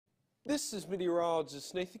This is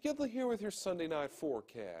meteorologist Nathan Gidley here with your Sunday night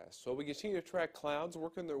forecast. So we continue to track clouds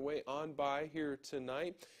working their way on by here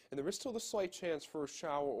tonight, and there is still the slight chance for a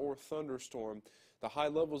shower or thunderstorm. The high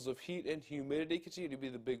levels of heat and humidity continue to be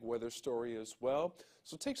the big weather story as well.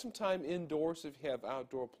 So take some time indoors if you have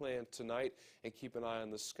outdoor plans tonight, and keep an eye on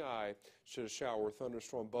the sky should a shower or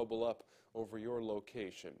thunderstorm bubble up over your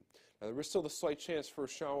location. Now there is still the slight chance for a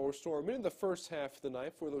shower or storm in the first half of the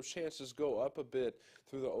night, where those chances go up a bit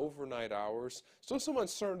through the overnight hours. Still some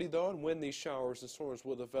uncertainty though on when these showers and storms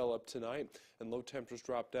will develop tonight, and low temperatures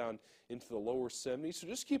drop down into the lower 70s. So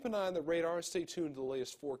just keep an eye on the radar and stay tuned to the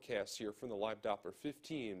latest forecasts here from the Live Doppler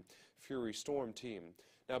 15 Fury Storm Team.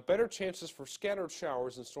 Now, better chances for scattered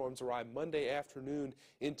showers and storms arrive Monday afternoon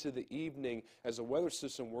into the evening as a weather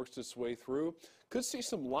system works its way through. Could see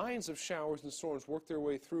some lines of showers and storms work their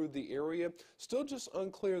way through the area. Still just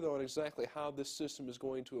unclear, though, on exactly how this system is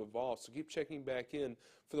going to evolve, so keep checking back in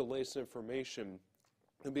for the latest information.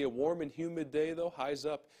 It'll be a warm and humid day, though, highs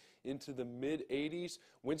up into the mid-80s.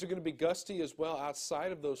 Winds are going to be gusty as well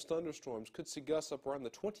outside of those thunderstorms. Could see gusts up around the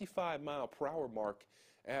 25-mile-per-hour mark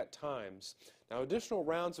at times. Now, additional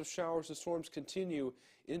rounds of showers and storms continue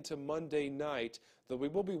into Monday night, though we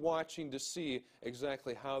will be watching to see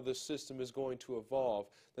exactly how this system is going to evolve.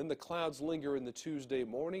 Then the clouds linger in the Tuesday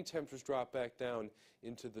morning. Temperatures drop back down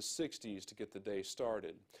into the 60s to get the day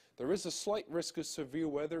started. There is a slight risk of severe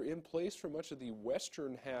weather in place for much of the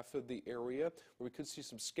western half of the area, where we could see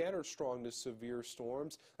some scattered strong to severe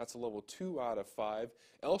storms. That's a level 2 out of 5.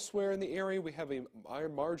 Elsewhere in the area, we have a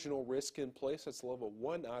marginal risk in place. That's a level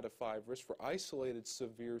 1 out of 5 risk for isolated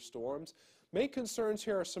severe storms. Main concerns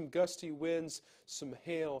here are some gusty winds, some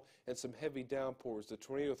hail, and some heavy downpours. The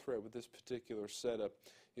tornado threat with this particular setup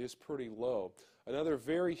is pretty low. Another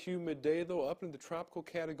very humid day, though, up in the tropical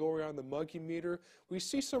category on the muggy meter. We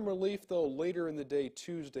see some relief, though, later in the day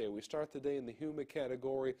Tuesday. We start the day in the humid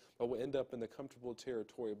category, but we'll end up in the comfortable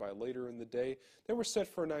territory by later in the day. Then we're set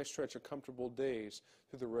for a nice stretch of comfortable days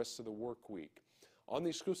through the rest of the work week. On the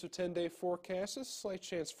exclusive 10-day forecast, a slight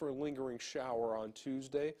chance for a lingering shower on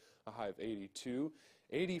Tuesday, a high of 82.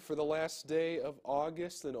 80 for the last day of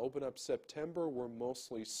August, then open up September. We're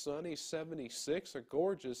mostly sunny, 76, a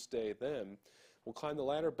gorgeous day then. We'll climb the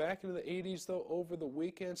ladder back into the 80s, though, over the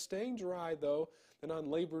weekend. Staying dry, though. Then on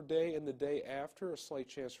Labor Day and the day after, a slight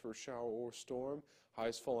chance for a shower or storm.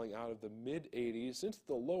 Highs falling out of the mid-80s into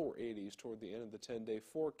the lower 80s toward the end of the 10-day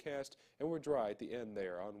forecast, and we're dry at the end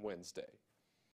there on Wednesday.